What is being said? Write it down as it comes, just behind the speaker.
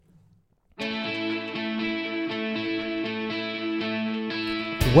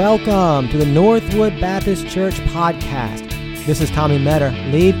Welcome to the Northwood Baptist Church podcast. This is Tommy Metter,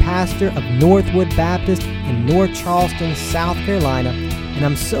 lead pastor of Northwood Baptist in North Charleston, South Carolina, and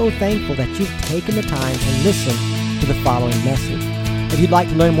I'm so thankful that you've taken the time to listen to the following message. If you'd like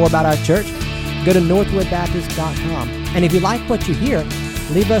to learn more about our church, go to northwoodbaptist.com. And if you like what you hear,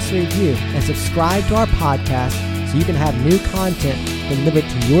 leave us a review and subscribe to our podcast so you can have new content delivered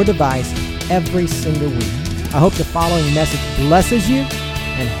to your device every single week. I hope the following message blesses you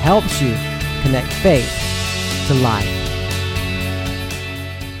and helps you connect faith to life.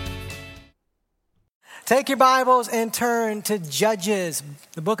 Take your Bibles and turn to Judges,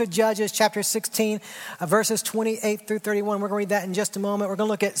 the book of Judges, chapter 16, verses 28 through 31. We're going to read that in just a moment. We're going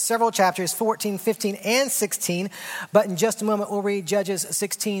to look at several chapters, 14, 15, and 16. But in just a moment, we'll read Judges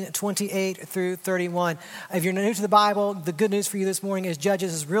 16, 28 through 31. If you're new to the Bible, the good news for you this morning is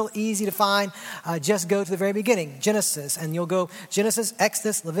Judges is real easy to find. Just go to the very beginning, Genesis, and you'll go Genesis,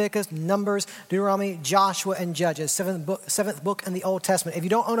 Exodus, Leviticus, Numbers, Deuteronomy, Joshua, and Judges, seventh book in the Old Testament. If you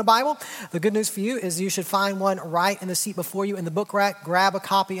don't own a Bible, the good news for you is you should find one right in the seat before you in the book rack. Grab a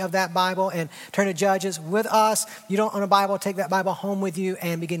copy of that Bible and turn to Judges with us. You don't own a Bible, take that Bible home with you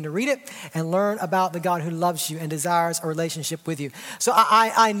and begin to read it and learn about the God who loves you and desires a relationship with you. So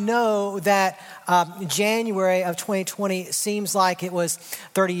I know that January of 2020 seems like it was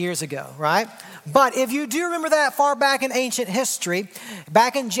 30 years ago, right? But if you do remember that far back in ancient history,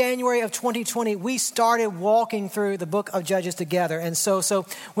 back in January of 2020, we started walking through the book of Judges together. And so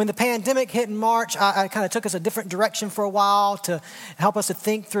when the pandemic hit in March, I kind of took us a different direction for a while to help us to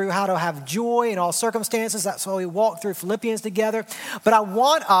think through how to have joy in all circumstances. That's why we walked through Philippians together. But I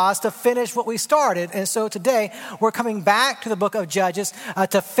want us to finish what we started. And so today we're coming back to the book of Judges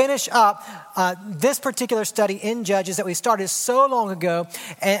to finish up this particular study in Judges that we started so long ago.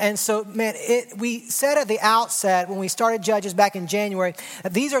 And so, man, we said at the outset when we started Judges back in January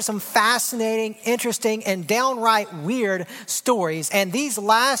that these are some fascinating, interesting, and downright weird stories. And these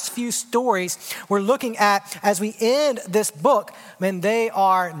last few stories we're looking at as we end this book, man, they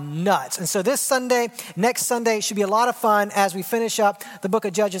are nuts. And so this Sunday, next Sunday, should be a lot of fun as we finish up the book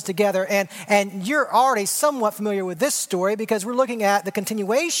of Judges together. And you're already somewhat familiar with this story because we're looking at the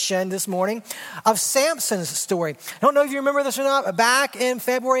continuation this morning of Samson's story. I don't know if you remember this or not, but back in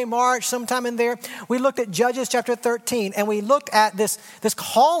February, March, sometime in there, we looked at Judges chapter 13, and we looked at this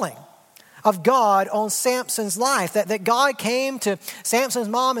calling of God on Samson's life, that God came to Samson's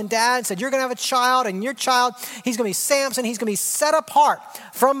mom and dad and said, you're going to have a child, and your child, he's going to be Samson. He's going to be set apart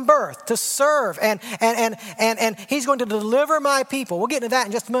from birth to serve, and he's going to deliver my people. We'll get into that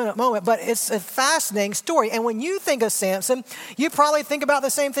in just a moment, but it's a fascinating story. And when you think of Samson, you probably think about the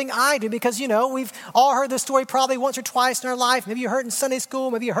same thing I do because, you know, we've all heard this story probably once or twice in our life. Maybe you heard it in Sunday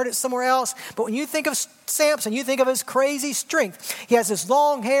school, maybe you heard it somewhere else. But when you think of Samson, you think of his crazy strength. He has this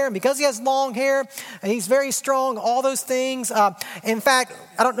long hair, and because he has long hair, and he's very strong, all those things. In fact,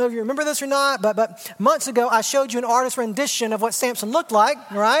 I don't know if you remember this or not, but months ago, I showed you an artist rendition of what Samson looked like,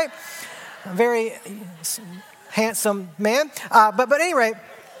 right? A very handsome man. But at any rate,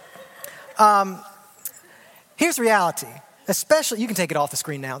 here's the reality. Especially, you can take it off the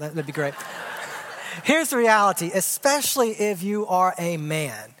screen now. That'd be great. Here's the reality, especially if you are a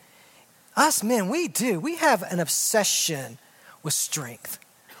man. Us men, we have an obsession with strength.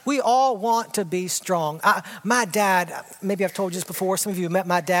 We all want to be strong. My dad, maybe I've told you this before, some of you have met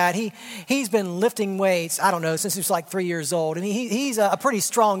my dad. He's been lifting weights, I don't know, since he was like 3 years old. And he's a pretty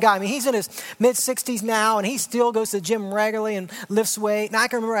strong guy. I mean, he's in his mid-60s now, and he still goes to the gym regularly and lifts weight. And I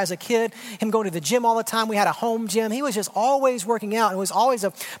can remember as a kid, him going to the gym all the time. We had a home gym. He was just always working out and was always a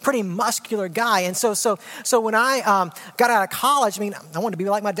pretty muscular guy. And so when I got out of college, I mean, I wanted to be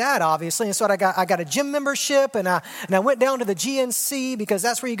like my dad, obviously. And so I got a gym membership, and I went down to the GNC because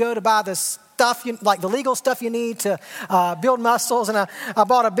that's where you go to buy the stuff, like the legal stuff you need to build muscles. And I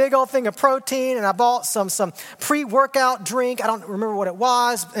bought a big old thing of protein, and I bought some pre-workout drink. I don't remember what it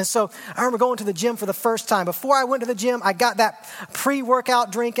was. And so I remember going to the gym for the first time. Before I went to the gym, I got that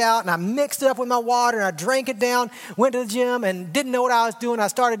pre-workout drink out, and I mixed it up with my water, and I drank it down, went to the gym, and didn't know what I was doing. I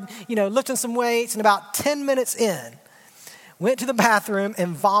started, lifting some weights, and about 10 minutes in, went to the bathroom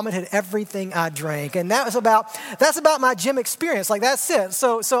and vomited everything I drank. And that's about my gym experience. Like, that's it.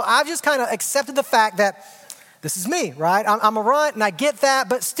 So I've just kind of accepted the fact that this is me, right? I'm a runt, and I get that.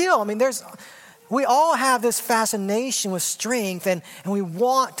 But still, I mean, we all have this fascination with strength, and we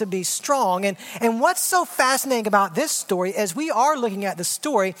want to be strong. And what's so fascinating about this story is we are looking at the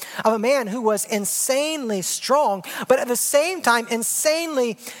story of a man who was insanely strong, but at the same time,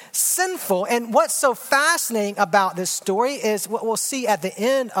 insanely sinful. And what's so fascinating about this story is what we'll see at the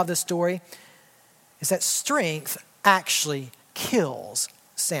end of the story is that strength actually kills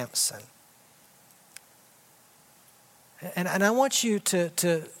Samson. And I want you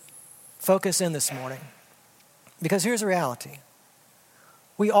to focus in this morning, because here's the reality.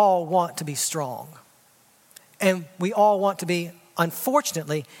 We all want to be strong. And we all want to be,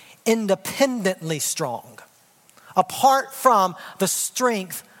 unfortunately, independently strong, apart from the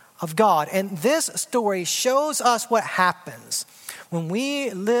strength of God. And this story shows us what happens when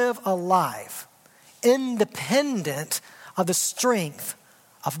we live a life independent of the strength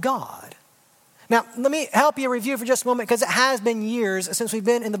of God. Now, let me help you review for just a moment, because it has been years since we've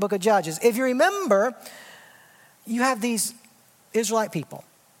been in the book of Judges. If you remember, you have these Israelite people.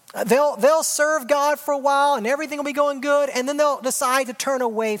 They'll serve God for a while and everything will be going good, and then they'll decide to turn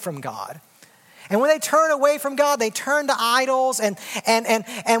away from God. And when they turn away from God, they turn to idols, and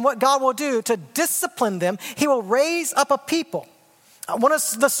what God will do to discipline them, he will raise up a people, one of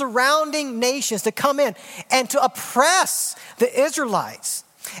the surrounding nations, to come in and to oppress the Israelites.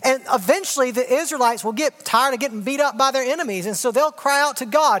 And eventually the Israelites will get tired of getting beat up by their enemies. And so they'll cry out to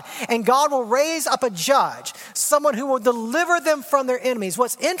God, and God will raise up a judge, someone who will deliver them from their enemies.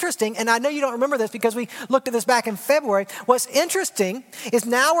 What's interesting, and I know you don't remember this because we looked at this back in February. What's interesting is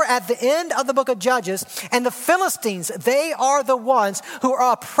now we're at the end of the book of Judges, and the Philistines, they are the ones who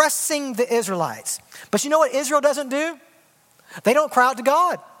are oppressing the Israelites. But you know what Israel doesn't do? They don't cry out to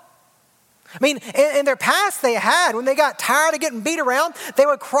God. I mean, in their past they had, when they got tired of getting beat around, they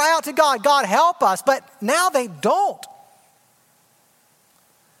would cry out to God, God help us. But now they don't.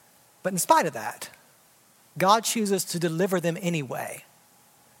 But in spite of that, God chooses to deliver them anyway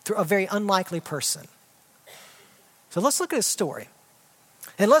through a very unlikely person. So let's look at his story.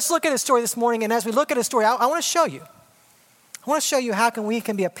 And let's look at his story this morning. And as we look at his story, I want to show you. I want to show you how we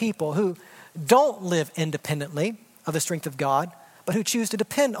can be a people who don't live independently of the strength of God, but who choose to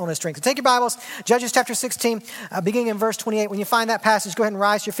depend on his strength. So take your Bibles, Judges chapter 16, beginning in verse 28. When you find that passage, go ahead and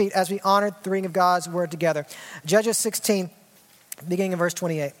rise to your feet as we honor the reading of God's word together. Judges 16, beginning in verse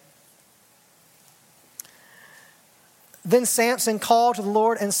 28. Then Samson called to the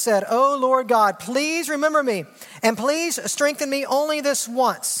Lord and said, "O Lord God, please remember me, and please strengthen me only this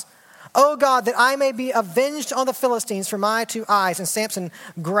once. O God, that I may be avenged on the Philistines for my two eyes." And Samson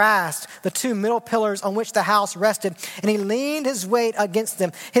grasped the two middle pillars on which the house rested, and he leaned his weight against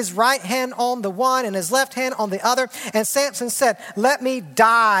them, his right hand on the one and his left hand on the other. And Samson said, "Let me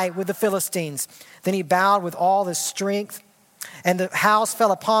die with the Philistines." Then he bowed with all his strength, and the house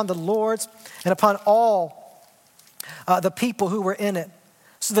fell upon the lords and upon all the people who were in it.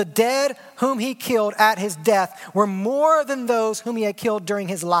 So the dead whom he killed at his death were more than those whom he had killed during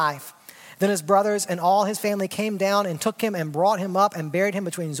his life. Then his brothers and all his family came down and took him and brought him up and buried him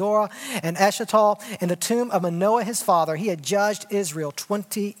between Zorah and Eshtaol in the tomb of Manoah his father. He had judged Israel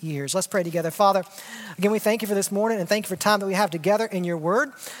 20 years. Let's pray together. Father, again, we thank you for this morning and thank you for time that we have together in your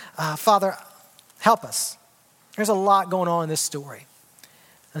word. Father, help us. There's a lot going on in this story.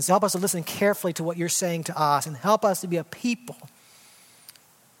 And so help us to listen carefully to what you're saying to us, and help us to be a people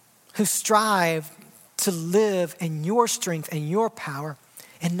who strive to live in your strength and your power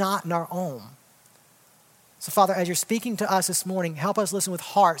and not in our own. So Father, as you're speaking to us this morning, help us listen with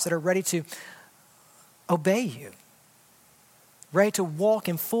hearts that are ready to obey you, ready to walk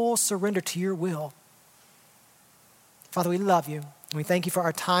in full surrender to your will. Father, we love you, and we thank you for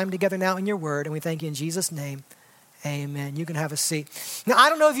our time together now in your word, and we thank you in Jesus' name. Amen. You can have a seat. Now, I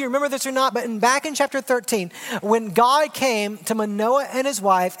don't know if you remember this or not, but back in chapter 13, when God came to Manoah and his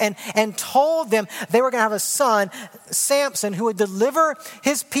wife and told them they were going to have a son, Samson, who would deliver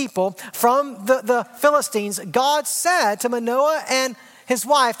his people from the Philistines, God said to Manoah and his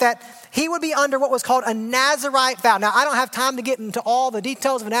wife that he would be under what was called a Nazirite vow. Now, I don't have time to get into all the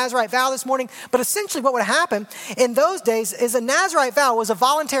details of a Nazirite vow this morning, but essentially what would happen in those days is a Nazirite vow was a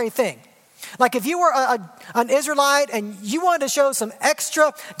voluntary thing. Like if you were an Israelite and you wanted to show some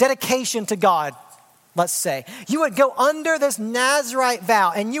extra dedication to God, let's say, you would go under this Nazirite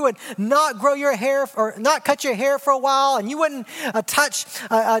vow and you would not grow your hair or not cut your hair for a while, and you wouldn't touch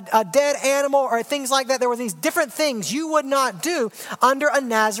a dead animal or things like that. There were these different things you would not do under a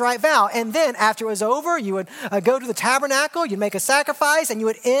Nazirite vow. And then after it was over, you would go to the tabernacle, you'd make a sacrifice, and you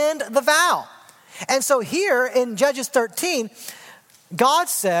would end the vow. And so here in Judges 13, God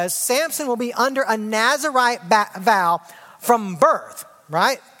says Samson will be under a Nazirite vow from birth,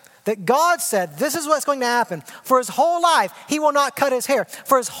 right? That God said this is what's going to happen. For his whole life, he will not cut his hair.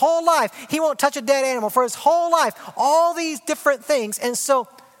 For his whole life, he won't touch a dead animal. For his whole life, all these different things. And so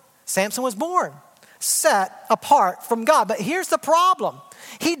Samson was born, set apart from God. But here's the problem.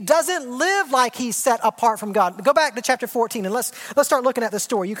 He doesn't live like he's set apart from God. Go back to chapter 14 and let's start looking at the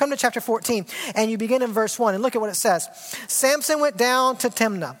story. You come to chapter 14 and you begin in verse 1 and look at what it says. Samson went down to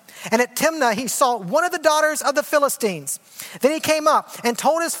Timnah. And at Timnah, he saw one of the daughters of the Philistines. Then he came up and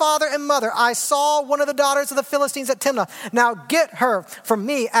told his father and mother, I saw one of the daughters of the Philistines at Timnah. Now get her for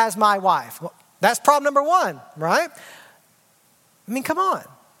me as my wife. Well, that's problem number one, right? I mean, come on.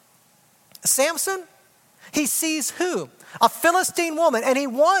 Samson, he sees who? A Philistine woman. And he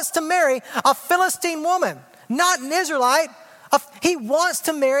wants to marry a Philistine woman, not an Israelite. He wants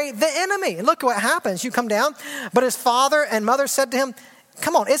to marry the enemy. And look what happens. You come down. But his father and mother said to him,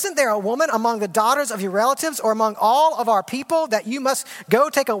 come on, isn't there a woman among the daughters of your relatives or among all of our people that you must go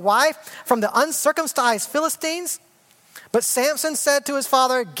take a wife from the uncircumcised Philistines? But Samson said to his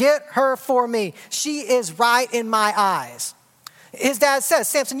father, get her for me. She is right in my eyes. His dad says,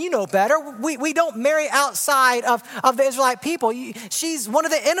 Samson, you know better. We don't marry outside of the Israelite people. She's one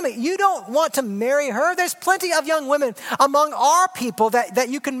of the enemy. You don't want to marry her. There's plenty of young women among our people that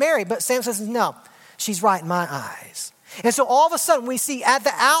you can marry. But Samson says, no, she's right in my eyes. And so all of a sudden we see at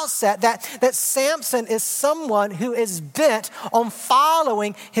the outset that Samson is someone who is bent on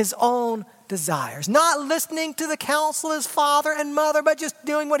following his own desires, not listening to the counsel of his father and mother, but just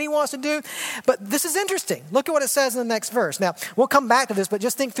doing what he wants to do. But this is interesting. Look at what it says in the next verse. Now, we'll come back to this, but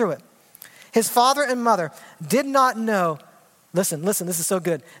just think through it. His father and mother did not know, listen, this is so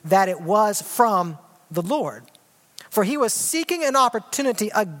good, that it was from the Lord. For he was seeking an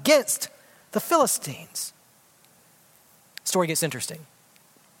opportunity against the Philistines. Story gets interesting.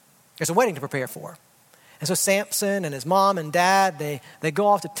 There's a wedding to prepare for. And so Samson and his mom and dad, they go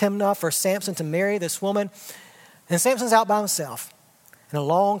off to Timnah for Samson to marry this woman. And Samson's out by himself. And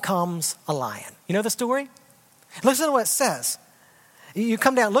along comes a lion. You know the story? Listen to what it says. You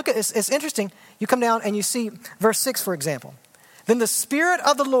come down, look at it, it's interesting. You come down and you see verse 6, for example. Then the Spirit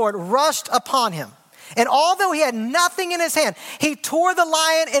of the Lord rushed upon him. And although he had nothing in his hand, he tore the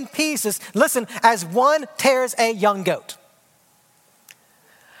lion in pieces. Listen, as one tears a young goat.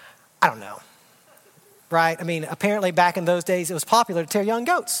 I don't know, right? I mean, apparently back in those days, it was popular to tear young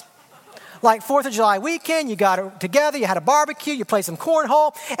goats. Like 4th of July weekend, you got it together, you had a barbecue, you played some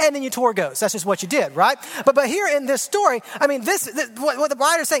cornhole, and then you tore goats. That's just what you did, right? But here in this story, I mean, what the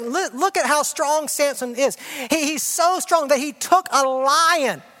writer's saying, look at how strong Samson is. He's so strong that he took a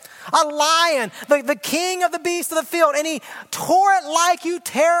lion, the king of the beasts of the field, and he tore it like you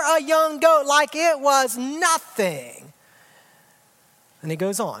tear a young goat, like it was nothing. And he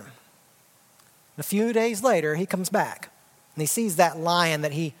goes on. A few days later, he comes back and he sees that lion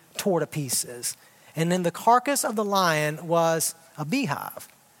that he tore to pieces. And in the carcass of the lion was a beehive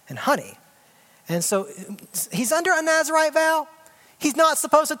and honey. And so he's under a Nazirite vow. He's not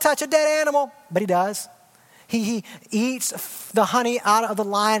supposed to touch a dead animal, but he does. He eats the honey out of the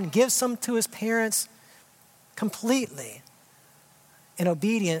lion, gives some to his parents completely in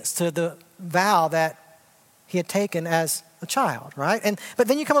obedience to the vow that he had taken as a child, right? But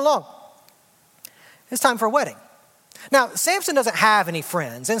then you come along. It's time for a wedding. Now, Samson doesn't have any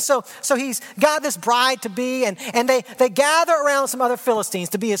friends. And so he's got this bride-to-be, and they gather around some other Philistines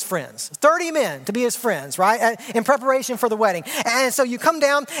to be his friends. 30 men to be his friends, right, in preparation for the wedding. And so you come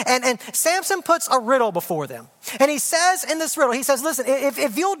down, and Samson puts a riddle before them. And he says in this riddle, he says, listen,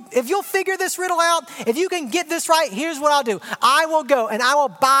 if you'll figure this riddle out, if you can get this right, here's what I'll do. I will go, and I will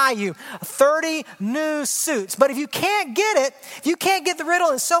buy you 30 new suits. But if you can't get it, if you can't get the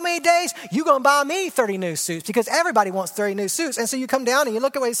riddle in so many days, you're going to buy me 30 new suits, because everybody wants 30 new suits. And so you come down and you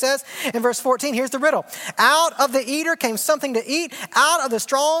look at what he says in verse 14. Here's the riddle. Out of the eater came something to eat. Out of the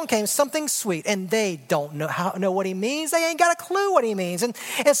strong came something sweet. And they don't know what he means. They ain't got a clue what he means. And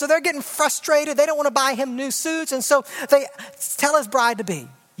so they're getting frustrated. They don't want to buy him new suits. And so they tell his bride-to-be,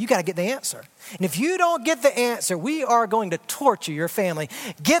 you got to get the answer. And if you don't get the answer, we are going to torture your family.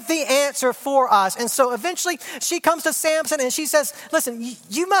 Get the answer for us. And so eventually she comes to Samson and she says, listen,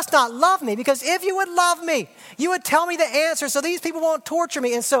 you must not love me, because if you would love me, you would tell me the answer so these people won't torture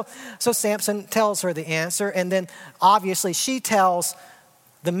me. And so Samson tells her the answer. And then obviously she tells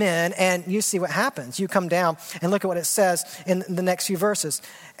the men, and you see what happens. You come down and look at what it says in the next few verses.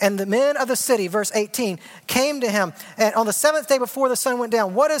 And the men of the city, verse 18, came to him and on the 7th day before the sun went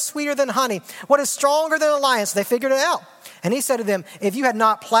down. What is sweeter than honey? What is stronger than a lion? So they figured it out. And he said to them, if you had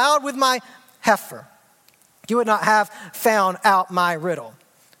not plowed with my heifer, you would not have found out my riddle.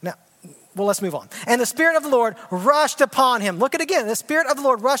 Well, let's move on. And the Spirit of the Lord rushed upon him. Look at it again. The Spirit of the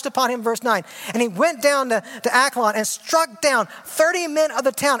Lord rushed upon him, verse 9. And he went down to Achlon and struck down 30 men of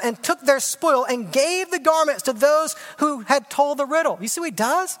the town and took their spoil and gave the garments to those who had told the riddle. You see what he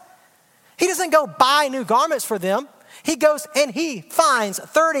does? He doesn't go buy new garments for them. He goes and he finds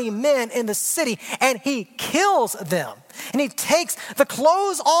 30 men in the city and he kills them. And he takes the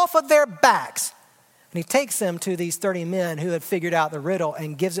clothes off of their backs. And he takes them to these 30 men who had figured out the riddle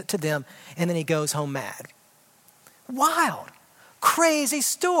and gives it to them. And then he goes home mad. Wild, crazy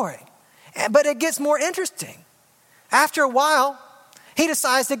story. But it gets more interesting. After a while, he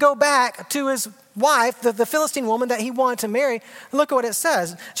decides to go back to his wife, the Philistine woman that he wanted to marry. Look at what it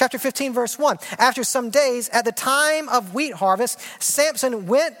says. Chapter 15, verse 1. After some days, at the time of wheat harvest, Samson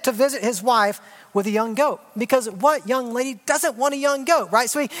went to visit his wife with a young goat. Because what young lady doesn't want a young goat, right?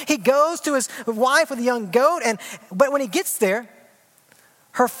 So he goes to his wife with a young goat. But when he gets there,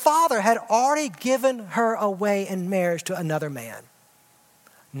 her father had already given her away in marriage to another man.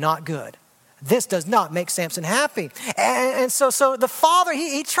 Not good. This does not make Samson happy. And so the father,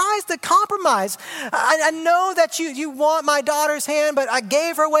 he tries to compromise. I know that you want my daughter's hand, but I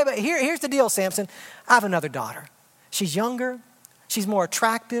gave her away. But here's the deal, Samson. I have another daughter. She's younger. She's more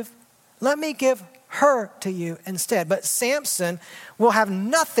attractive. Let me give her to you instead. But Samson will have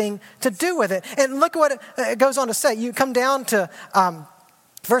nothing to do with it. And look at what it goes on to say. You come down to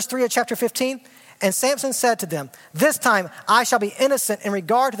verse 3 of chapter 15. And Samson said to them, this time I shall be innocent in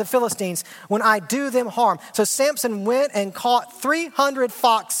regard to the Philistines when I do them harm. So Samson went and caught 300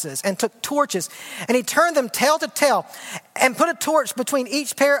 foxes and took torches. And he turned them tail to tail and put a torch between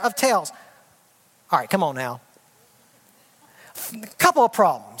each pair of tails. All right, come on now. A couple of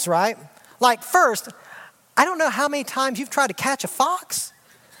problems, right? Like first, I don't know how many times you've tried to catch a fox.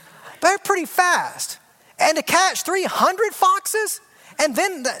 But they're pretty fast. And to catch 300 foxes and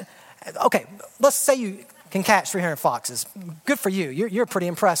then... Okay, let's say you can catch 300 foxes. Good for you. You're pretty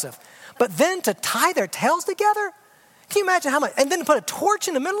impressive. But then to tie their tails together? Can you imagine how much? And then to put a torch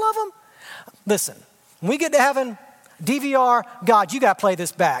in the middle of them? Listen, when we get to heaven, DVR, God, you got to play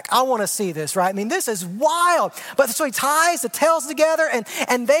this back. I want to see this, right? I mean, this is wild. But so he ties the tails together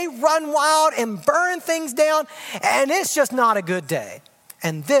and they run wild and burn things down. And it's just not a good day.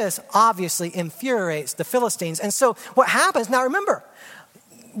 And this obviously infuriates the Philistines. And so what happens, now remember,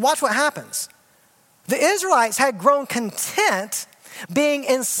 watch what happens. The Israelites had grown content being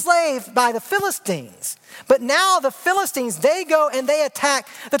enslaved by the Philistines. But now the Philistines, they go and they attack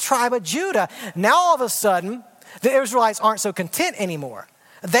the tribe of Judah. Now all of a sudden, the Israelites aren't so content anymore.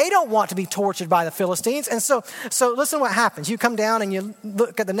 They don't want to be tortured by the Philistines. And so listen what happens. You come down and you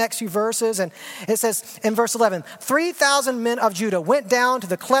look at the next few verses and it says in verse 11, 3,000 men of Judah went down to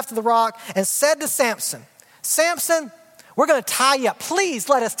the cleft of the rock and said to Samson, Samson, we're going to tie you up. Please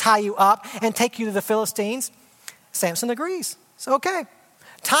let us tie you up and take you to the Philistines. Samson agrees. So, okay,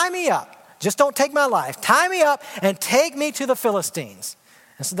 tie me up. Just don't take my life. Tie me up and take me to the Philistines.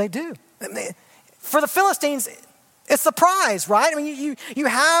 And so they do. For the Philistines, it's the prize, right? I mean, you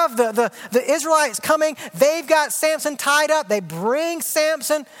have the Israelites coming. They've got Samson tied up. They bring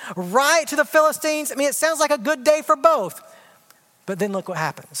Samson right to the Philistines. I mean, it sounds like a good day for both. But then look what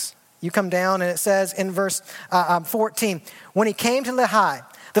happens. You come down and it says in verse 14, when he came to Lehi,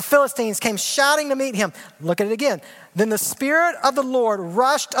 the Philistines came shouting to meet him. Look at it again. Then the Spirit of the Lord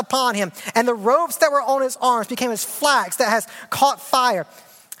rushed upon him, and the ropes that were on his arms became as flax that has caught fire,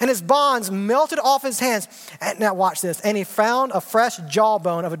 and his bonds melted off his hands. And now watch this. And he found a fresh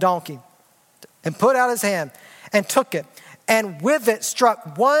jawbone of a donkey and put out his hand and took it, and with it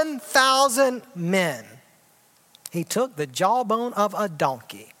struck 1,000 men. He took the jawbone of a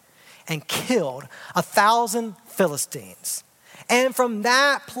donkey and killed 1,000 Philistines. And from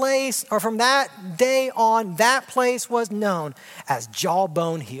that place, or from that day on, that place was known as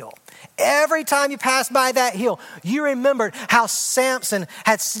Jawbone Hill. Every time you passed by that hill, you remembered how Samson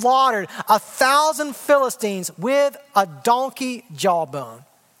had slaughtered 1,000 Philistines with a donkey jawbone.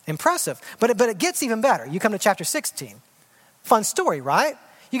 Impressive. But it gets even better. You come to chapter 16. Fun story, right?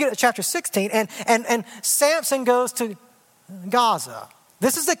 You get to chapter 16, and Samson goes to Gaza.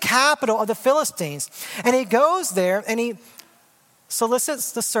 This is the capital of the Philistines. And he goes there and he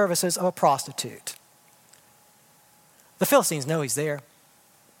solicits the services of a prostitute. The Philistines know he's there.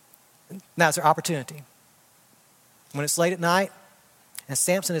 Now's their opportunity. When it's late at night and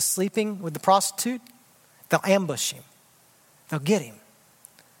Samson is sleeping with the prostitute, they'll ambush him. They'll get him.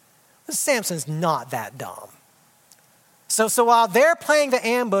 But Samson's not that dumb. So while they're playing the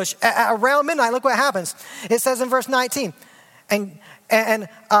ambush, around midnight, look what happens. It says in verse 19, in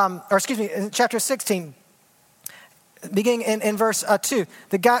chapter 16, beginning in verse 2,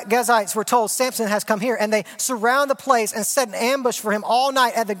 the Gazites were told, Samson has come here, and they surround the place and set an ambush for him all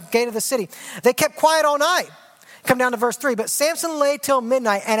night at the gate of the city. They kept quiet all night, Come down to verse 3. But Samson lay till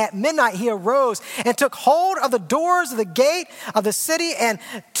midnight, and at midnight he arose and took hold of the doors of the gate of the city and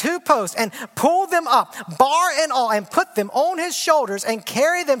 2 posts and pulled them up, bar and all, and put them on his shoulders and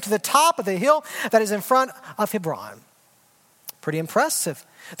carried them to the top of the hill that is in front of Hebron. Pretty impressive.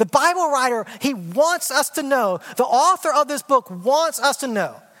 The Bible writer, he wants us to know, the author of this book wants us to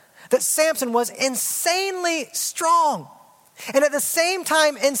know that Samson was insanely strong. And at the same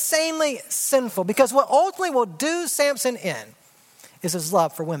time, insanely sinful. Because what ultimately will do Samson in is his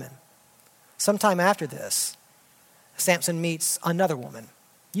love for women. Sometime after this, Samson meets another woman.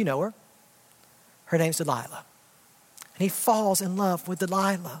 You know her. Her name's Delilah. And he falls in love with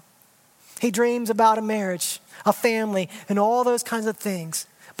Delilah. He dreams about a marriage, a family, and all those kinds of things.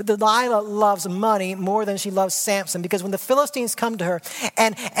 But Delilah loves money more than she loves Samson, because when the Philistines come to her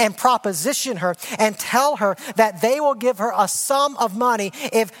and proposition her and tell her that they will give her a sum of money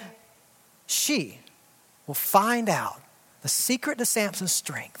if she will find out the secret to Samson's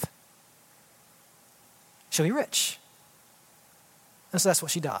strength, she'll be rich. And so that's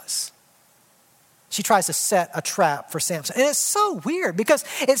what she does. She tries to set a trap for Samson. And it's so weird because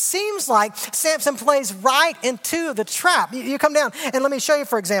it seems like Samson plays right into the trap. You come down, and let me show you,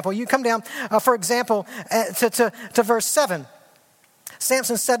 for example. You come down, to verse 7.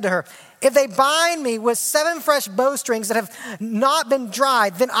 Samson said to her, if they bind me with 7 fresh bowstrings that have not been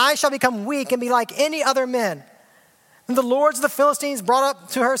dried, then I shall become weak and be like any other men. And the lords of the Philistines brought up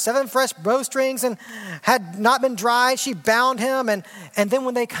to her 7 fresh bowstrings and had not been dried. She bound him. And then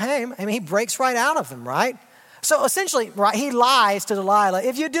when they came, he breaks right out of them, right? So essentially, right, he lies to Delilah.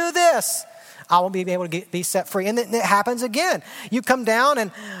 If you do this, I will be able to be set free. And then it happens again. You come down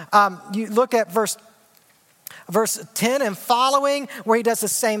and you look at verse 10 and following, where he does the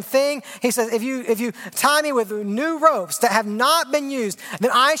same thing. He says, if you tie me with new ropes that have not been used,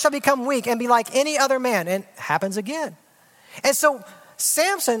 then I shall become weak and be like any other man. And it happens again. And so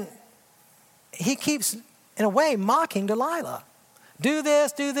Samson, he keeps, in a way, mocking Delilah. Do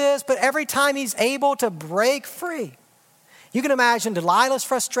this, but every time he's able to break free. You can imagine Delilah's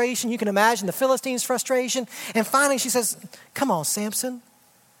frustration. You can imagine the Philistines' frustration. And finally she says, come on, Samson,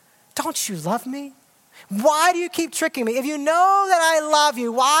 don't you love me? Why do you keep tricking me? If you know that I love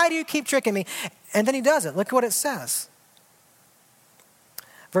you, why do you keep tricking me? And then he does it. Look at what it says.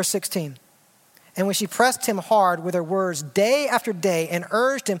 Verse 16. And when she pressed him hard with her words day after day and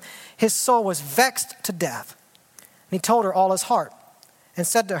urged him, his soul was vexed to death. And he told her all his heart and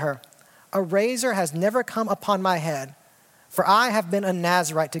said to her, a razor has never come upon my head, for I have been a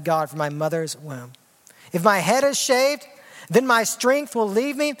Nazirite to God from my mother's womb. If my head is shaved, then my strength will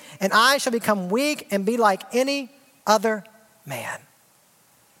leave me, and I shall become weak and be like any other man.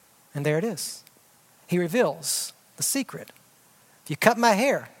 And there it is. He reveals the secret. If you cut my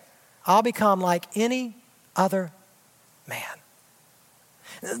hair, I'll become like any other man.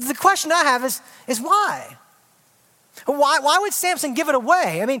 The question I have is why? Why would Samson give it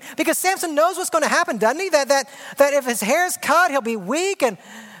away? Because Samson knows what's going to happen, doesn't he? That if his hair's cut, he'll be weak. And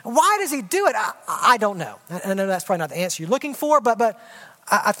why does he do it? I don't know. I know that's probably not the answer you're looking for, but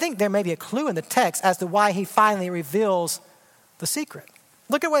I think there may be a clue in the text as to why he finally reveals the secret.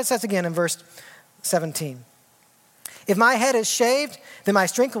 Look at what it says again in verse 17. If my head is shaved, then my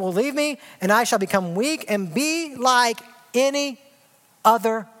strength will leave me, and I shall become weak and be like any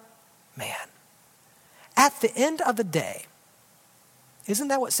other man. At the end of the day, isn't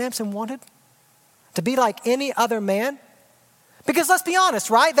that what Samson wanted? To be like any other man? Because let's be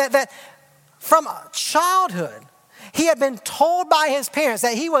honest, right? That from childhood, he had been told by his parents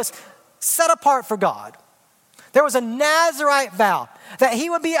that he was set apart for God. There was a Nazirite vow that he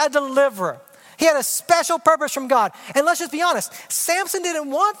would be a deliverer. He had a special purpose from God. And let's just be honest, Samson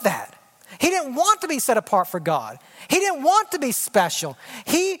didn't want that. He didn't want to be set apart for God. He didn't want to be special.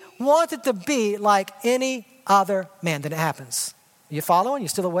 He wanted to be like any other man. Then it happens. You following? You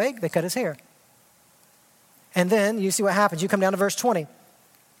still awake? They cut his hair. And then you see what happens. You come down to verse 20.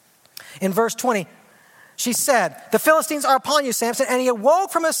 In verse 20, she said, the Philistines are upon you, Samson. And he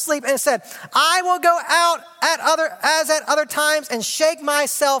awoke from his sleep and said, I will go out as at other times and shake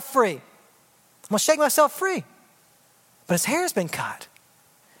myself free. I'm going to shake myself free. But his hair has been cut.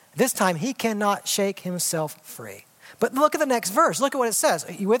 This time he cannot shake himself free. But look at the next verse. Look at what it says.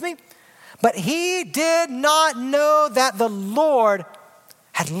 Are you with me? But he did not know that the Lord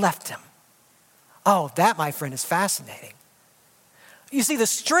had left him. Oh, that, my friend, is fascinating. You see, the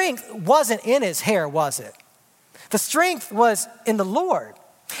strength wasn't in his hair, was it? The strength was in the Lord.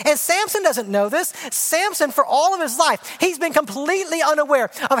 And Samson doesn't know this. Samson, for all of his life, he's been completely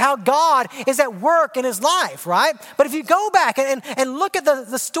unaware of how God is at work in his life, right? But if you go back and look at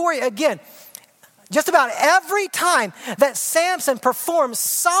the story again, Just about every time that Samson performed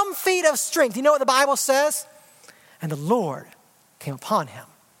some feat of strength, you know what the Bible says? And the Lord came upon him.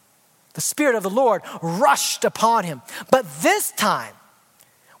 The Spirit of the Lord rushed upon him. But this time,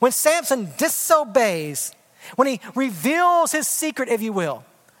 when Samson disobeys, when he reveals his secret, if you will,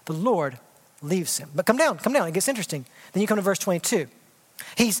 the Lord leaves him. But come down. It gets interesting. Then you come to verse 22.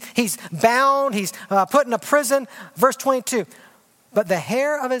 He's bound. He's put in a prison. Verse 22. But the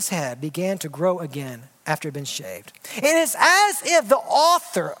hair of his head began to grow again after it had been shaved. It is as if the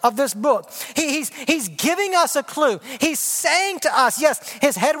author of this book, he's giving us a clue. He's saying to us, yes,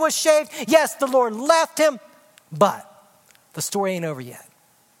 his head was shaved. Yes, the Lord left him. But the story ain't over yet.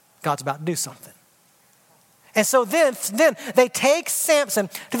 God's about to do something. And so then they take Samson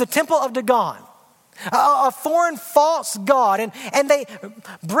to the temple of Dagon, a foreign false god, and they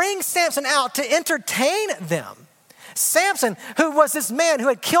bring Samson out to entertain them. Samson, who was this man who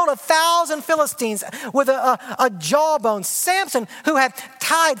had killed 1,000 Philistines with a jawbone. Samson, who had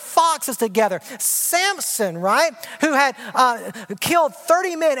tied foxes together. Samson, right, who had killed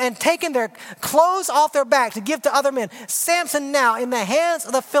 30 men and taken their clothes off their back to give to other men. Samson now, in the hands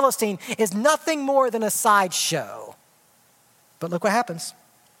of the Philistine, is nothing more than a sideshow. But look what happens.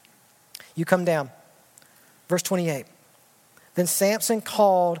 You come down. Verse 28. Then Samson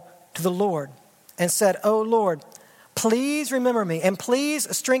called to the Lord and said, "O Lord, please remember me and please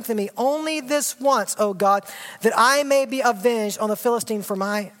strengthen me only this once, O God, that I may be avenged on the Philistine for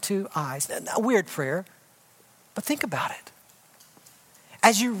my 2 eyes." A weird prayer, but think about it.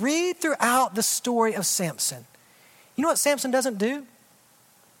 As you read throughout the story of Samson, you know what Samson doesn't do?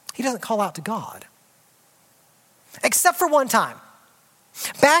 He doesn't call out to God. Except for one time.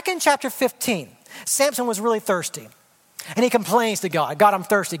 Back in chapter 15, Samson was really thirsty. And he complains to God, "God, I'm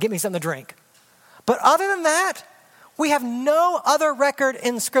thirsty. Get me something to drink." But other than that, we have no other record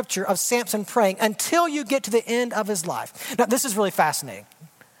in Scripture of Samson praying until you get to the end of his life. Now, this is really fascinating.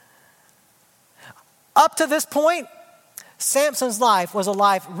 Up to this point, Samson's life was a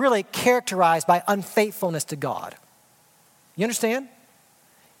life really characterized by unfaithfulness to God. You understand?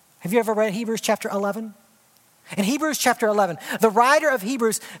 Have you ever read Hebrews chapter 11? In Hebrews chapter 11, the writer of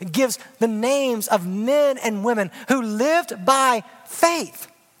Hebrews gives the names of men and women who lived by faith,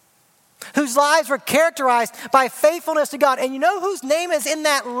 whose lives were characterized by faithfulness to God. And you know whose name is in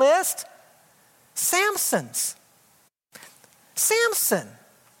that list? Samson's. Samson.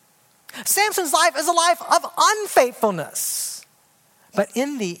 Samson's life is a life of unfaithfulness. But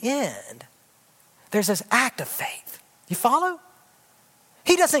in the end, there's this act of faith. You follow?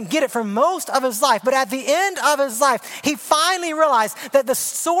 He doesn't get it for most of his life, but at the end of his life, he finally realized that the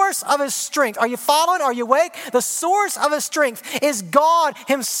source of his strength, are you following? Are you awake? The source of his strength is God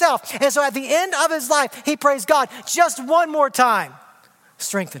himself. And so at the end of his life, he prays, "God, just one more time,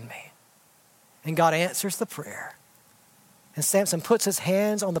 strengthen me." And God answers the prayer. And Samson puts his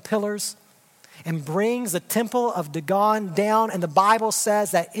hands on the pillars and brings the temple of Dagon down. And the Bible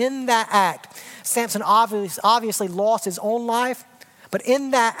says that in that act, Samson obviously lost his own life. But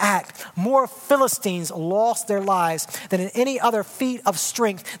in that act, more Philistines lost their lives than in any other feat of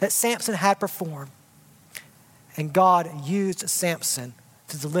strength that Samson had performed. And God used Samson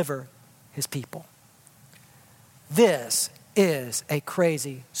to deliver his people. This is a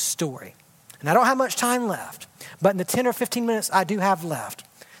crazy story. And I don't have much time left, but in the 10 or 15 minutes I do have left,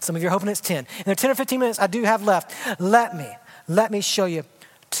 some of you are hoping it's 10. In the 10 or 15 minutes I do have left, let me show you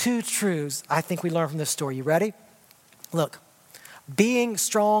 2 truths I think we learn from this story. You ready? Look. Being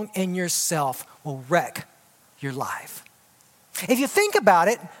strong in yourself will wreck your life. If you think about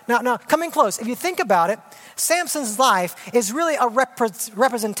it, now come in close. If you think about it, Samson's life is really a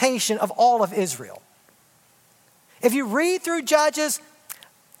representation of all of Israel. If you read through Judges,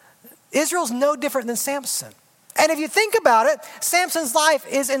 Israel's no different than Samson. And if you think about it, Samson's life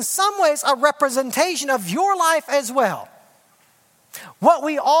is in some ways a representation of your life as well. What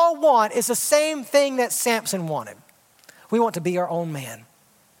we all want is the same thing that Samson wanted. We want to be our own man,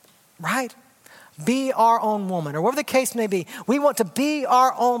 right? Be our own woman, or whatever the case may be. We want to be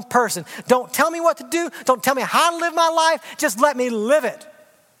our own person. Don't tell me what to do. Don't tell me how to live my life. Just let me live it.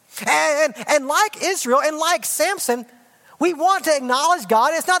 And like Israel and like Samson, we want to acknowledge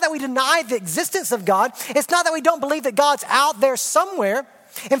God. It's not that we deny the existence of God. It's not that we don't believe that God's out there somewhere.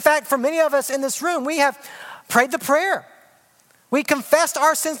 In fact, for many of us in this room, we have prayed the prayer. We confessed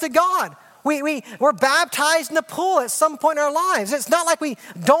our sins to God. We were baptized in the pool at some point in our lives. It's not like we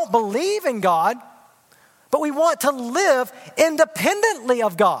don't believe in God, but we want to live independently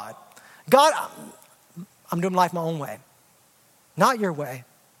of God. God, I'm doing life my own way. Not your way,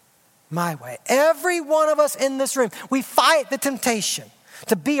 my way. Every one of us in this room, we fight the temptation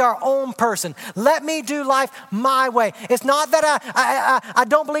to be our own person. Let me do life my way. It's not that I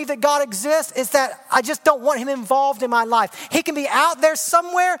don't believe that God exists. It's that I just don't want him involved in my life. He can be out there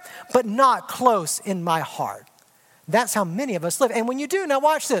somewhere, but not close in my heart. That's how many of us live. And when you do, now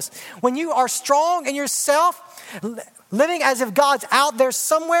watch this. When you are strong in yourself, living as if God's out there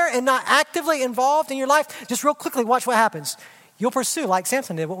somewhere and not actively involved in your life, just real quickly, watch what happens. You'll pursue, like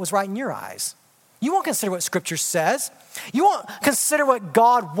Samson did, what was right in your eyes. You won't consider what Scripture says. You won't consider what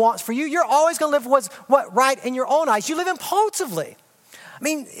God wants for you. You're always going to live what's right in your own eyes. You live impulsively. I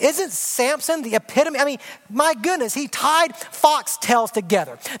mean, isn't Samson the epitome? I mean, my goodness, he tied foxtails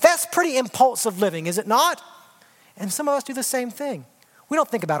together. That's pretty impulsive living, is it not? And some of us do the same thing. We don't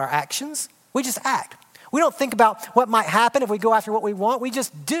think about our actions. We just act. We don't think about what might happen if we go after what we want. We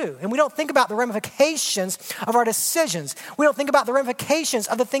just do. And we don't think about the ramifications of our decisions. We don't think about the ramifications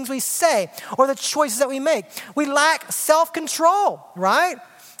of the things we say or the choices that we make. We lack self-control, right?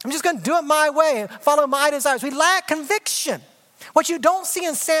 I'm just going to do it my way and follow my desires. We lack conviction. What you don't see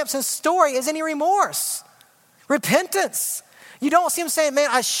in Samson's story is any remorse, repentance. You don't see him saying, man,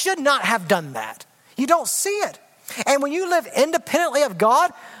 I should not have done that. You don't see it. And when you live independently of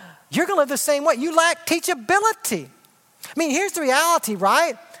God, you're going to live the same way. You lack teachability. I mean, here's the reality,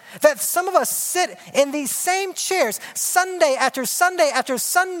 right? That some of us sit in these same chairs Sunday after Sunday after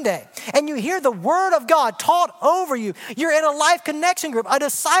Sunday, and you hear the word of God taught over you. You're in a life connection group, a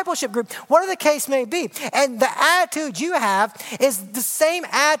discipleship group, whatever the case may be. And the attitude you have is the same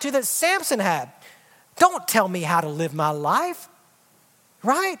attitude that Samson had. Don't tell me how to live my life,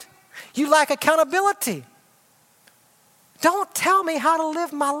 right? You lack accountability. Don't tell me how to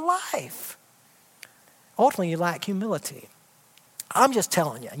live my life. Ultimately, you lack humility. I'm just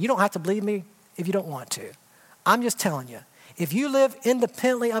telling you. You don't have to believe me if you don't want to. I'm just telling you. If you live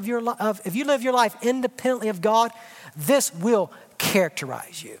independently if you live your life independently of God, this will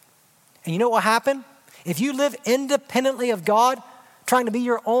characterize you. And you know what will happen? If you live independently of God, trying to be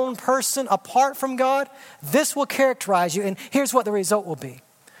your own person apart from God, this will characterize you. And here's what the result will be.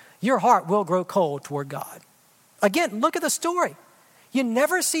 Your heart will grow cold toward God. Again, look at the story. You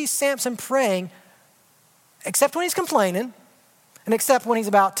never see Samson praying except when he's complaining and except when he's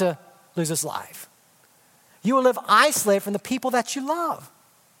about to lose his life. You will live isolated from the people that you love.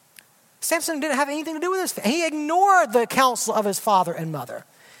 Samson didn't have anything to do with this. He ignored the counsel of his father and mother.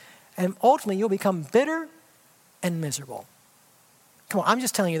 And ultimately, you'll become bitter and miserable. Come on, I'm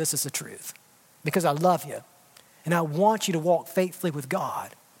just telling you this is the truth because I love you and I want you to walk faithfully with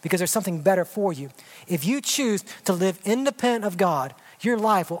God. Because there's something better for you. If you choose to live independent of God, your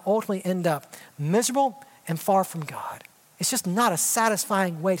life will ultimately end up miserable and far from God. It's just not a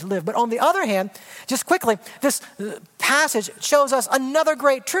satisfying way to live. But on the other hand, just quickly, this passage shows us another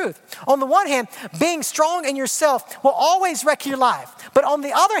great truth. On the one hand, being strong in yourself will always wreck your life. But on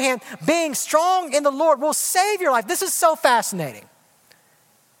the other hand, being strong in the Lord will save your life. This is so fascinating.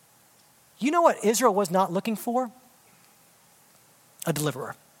 You know what Israel was not looking for? A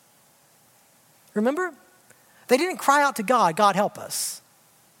deliverer. Remember? They didn't cry out to God, God help us.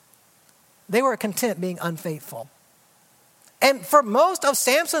 They were content being unfaithful. And for most of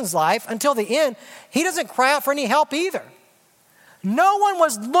Samson's life, until the end, he doesn't cry out for any help either. No one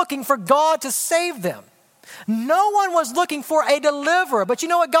was looking for God to save them. No one was looking for a deliverer. But you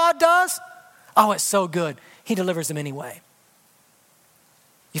know what God does? Oh, it's so good. He delivers them anyway.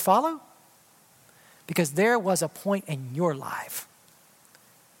 You follow? Because there was a point in your life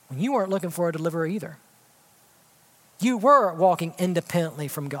when you weren't looking for a deliverer either. You were walking independently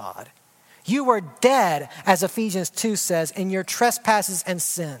from God. You were dead, as Ephesians 2 says, in your trespasses and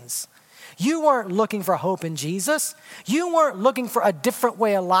sins. You weren't looking for hope in Jesus. You weren't looking for a different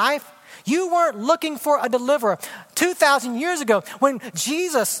way of life. You weren't looking for a deliverer. 2,000 years ago, when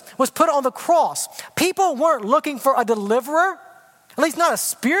Jesus was put on the cross, people weren't looking for a deliverer, at least not a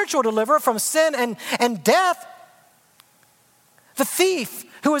spiritual deliverer from sin and death. The thief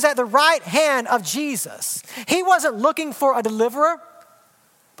who was at the right hand of Jesus, he wasn't looking for a deliverer.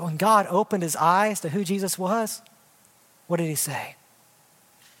 But when God opened his eyes to who Jesus was, what did he say?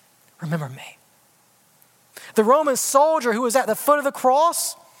 Remember me. The Roman soldier who was at the foot of the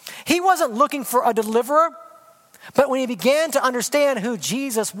cross, he wasn't looking for a deliverer. But when he began to understand who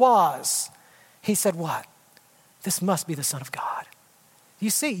Jesus was, he said, what? This must be the Son of God. You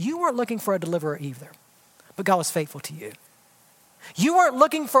see, you weren't looking for a deliverer either, but God was faithful to you. You weren't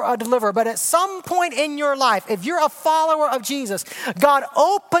looking for a deliverer, but at some point in your life, if you're a follower of Jesus, God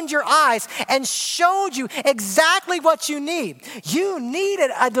opened your eyes and showed you exactly what you need. You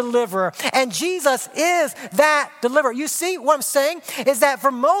needed a deliverer, and Jesus is that deliverer. You see what I'm saying is that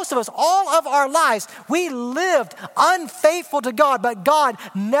for most of us, all of our lives, we lived unfaithful to God, but God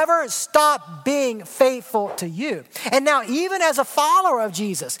never stopped being faithful to you. And now, even as a follower of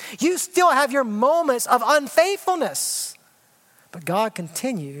Jesus, you still have your moments of unfaithfulness. But God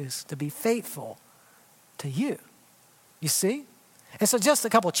continues to be faithful to you. You see? And so just a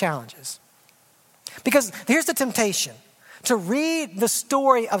couple of challenges. Because here's the temptation, to read the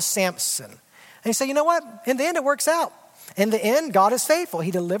story of Samson. And you say, you know what? In the end, it works out. In the end, God is faithful.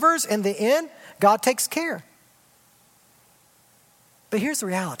 He delivers. In the end, God takes care. But here's the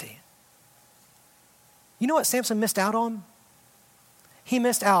reality. You know what Samson missed out on? He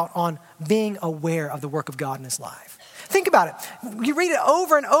missed out on being aware of the work of God in his life. Think about it. You read it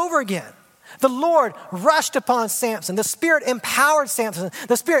over and over again. The Lord rushed upon Samson. The Spirit empowered Samson.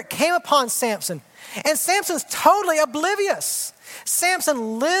 The Spirit came upon Samson. And Samson's totally oblivious.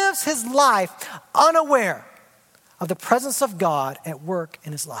 Samson lives his life unaware of the presence of God at work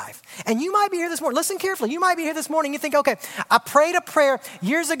in his life. And you might be here this morning. Listen carefully. You might be here this morning. You think, okay, I prayed a prayer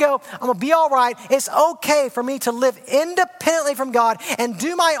years ago. I'm going to be all right. It's okay for me to live independently from God and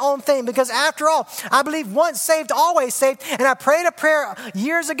do my own thing because after all, I believe once saved, always saved. And I prayed a prayer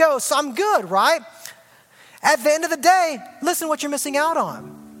years ago, so I'm good, right? At the end of the day, listen what you're missing out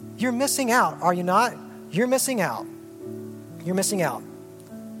on. You're missing out, are you not? You're missing out. You're missing out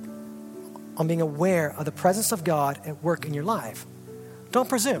on being aware of the presence of God at work in your life. Don't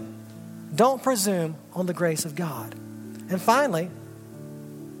presume. Don't presume on the grace of God. And finally,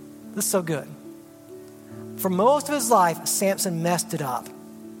 this is so good. For most of his life, Samson messed it up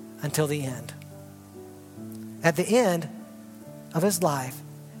until the end. At the end of his life,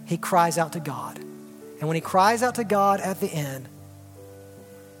 he cries out to God. And when he cries out to God at the end,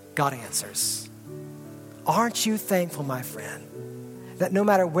 God answers. Aren't you thankful, my friend, that no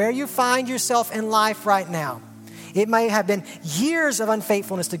matter where you find yourself in life right now, it may have been years of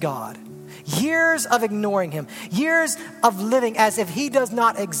unfaithfulness to God, years of ignoring him, years of living as if he does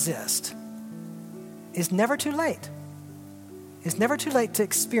not exist. It's never too late. It's never too late to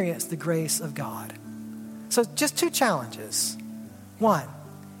experience the grace of God. So just two challenges. One,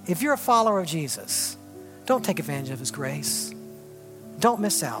 if you're a follower of Jesus, don't take advantage of his grace. Don't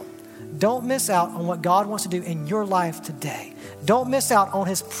miss out. Don't miss out on what God wants to do in your life today. Don't miss out on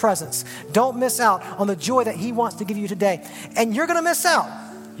his presence. Don't miss out on the joy that he wants to give you today. And you're going to miss out.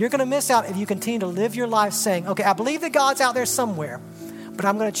 You're going to miss out if you continue to live your life saying, okay, I believe that God's out there somewhere, but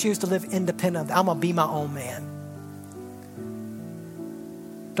I'm going to choose to live independent. I'm going to be my own man.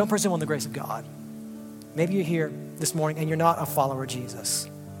 Don't presume on the grace of God. Maybe you're here this morning and you're not a follower of Jesus.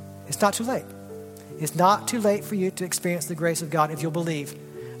 It's not too late. It's not too late for you to experience the grace of God if you'll believe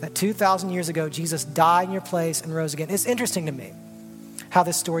that 2,000 years ago, Jesus died in your place and rose again. It's interesting to me how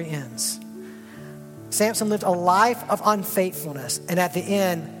this story ends. Samson lived a life of unfaithfulness and at the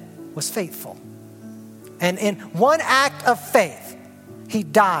end was faithful. And in one act of faith, he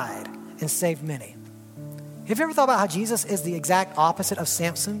died and saved many. Have you ever thought about how Jesus is the exact opposite of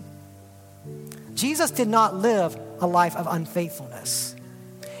Samson? Jesus did not live a life of unfaithfulness.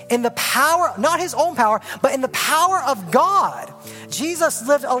 In the power, not his own power, but in the power of God, Jesus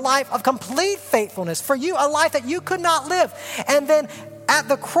lived a life of complete faithfulness for you, a life that you could not live. And then at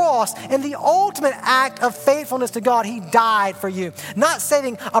the cross, in the ultimate act of faithfulness to God, he died for you. Not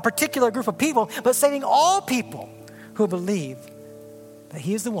saving a particular group of people, but saving all people who believe that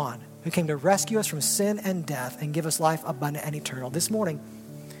he is the one who came to rescue us from sin and death and give us life abundant and eternal. This morning,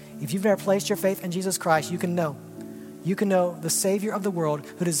 if you've never placed your faith in Jesus Christ, you can know the Savior of the world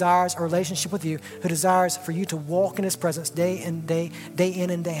who desires a relationship with you, who desires for you to walk in his presence day in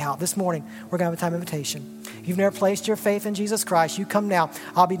and day out. This morning, we're going to have a time of invitation. If you've never placed your faith in Jesus Christ, you come now.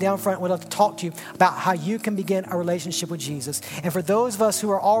 I'll be down front. We'd love to talk to you about how you can begin a relationship with Jesus. And for those of us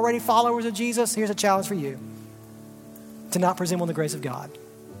who are already followers of Jesus, here's a challenge for you: to not presume on the grace of God.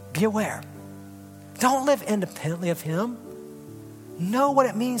 Be aware. Don't live independently of him. Know what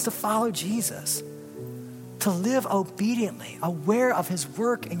it means to follow Jesus. To live obediently, aware of his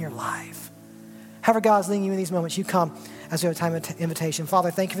work in your life. However God's leading you in these moments, you come as we have a time of invitation.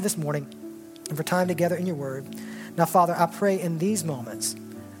 Father, thank you for this morning and for time together in your word. Now, Father, I pray in these moments,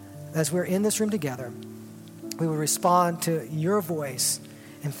 as we're in this room together, we will respond to your voice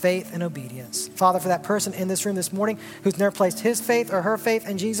in faith and obedience. Father, for that person in this room this morning who's never placed his faith or her faith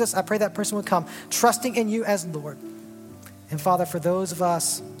in Jesus, I pray that person would come trusting in you as Lord. And Father, for those of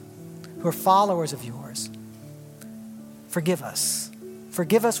us who are followers of yours, forgive us.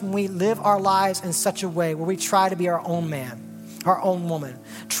 Forgive us when we live our lives in such a way where we try to be our own man, our own woman,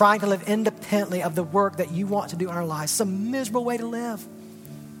 trying to live independently of the work that you want to do in our lives. It's a miserable way to live.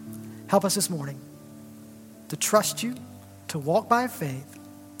 Help us this morning to trust you, to walk by faith,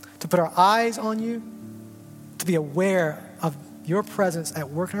 to put our eyes on you, to be aware of your presence at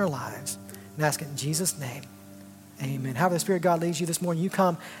work in our lives, and ask it in Jesus' name. Amen. However the Spirit of God leads you this morning, you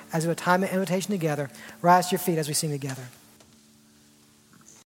come as a time of invitation together. Rise to your feet as we sing together.